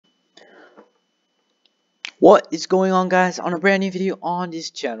What is going on, guys, on a brand new video on this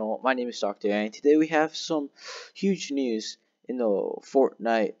channel? My name is Dr. and today we have some huge news in the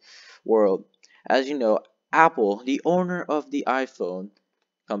Fortnite world. As you know, Apple, the owner of the iPhone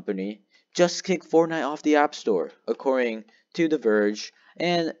company, just kicked Fortnite off the App Store, according to The Verge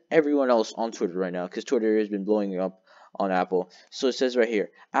and everyone else on Twitter right now, because Twitter has been blowing up on Apple. So it says right here,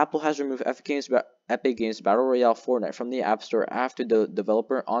 Apple has removed Epic Games Battle Royale Fortnite from the App Store after the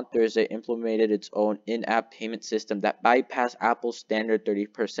developer on Thursday implemented its own in-app payment system that bypassed Apple's standard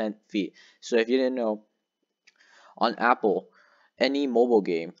 30% fee. So if you didn't know, on Apple, any mobile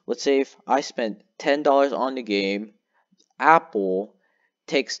game, let's say if I spent $10 on the game, Apple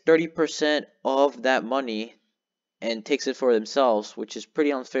takes 30% of that money and takes it for themselves, which is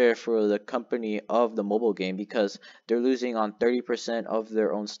pretty unfair for the company of the mobile game because they're losing on 30% of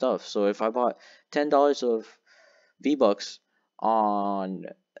their own stuff. So if I bought $10 of V-Bucks on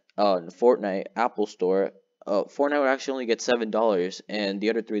Fortnite Apple Store, Fortnite would actually only get $7 and the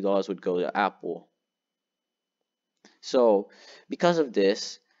other $3 would go to Apple. So because of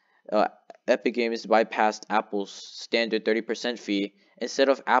this, Epic Games bypassed Apple's standard 30% fee. Instead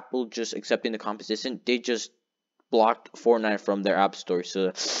of Apple just accepting the competition, they just blocked Fortnite from their app store.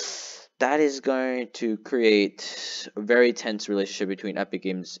 So that is going to create a very tense relationship between Epic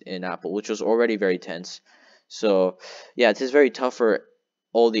Games and Apple, which was already very tense. So yeah, it is very tough for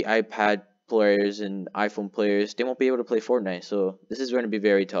all the iPad players and iPhone players. They won't be able to play Fortnite. So this is going to be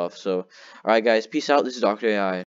very tough. So alright guys, peace out. This is Dr. AI.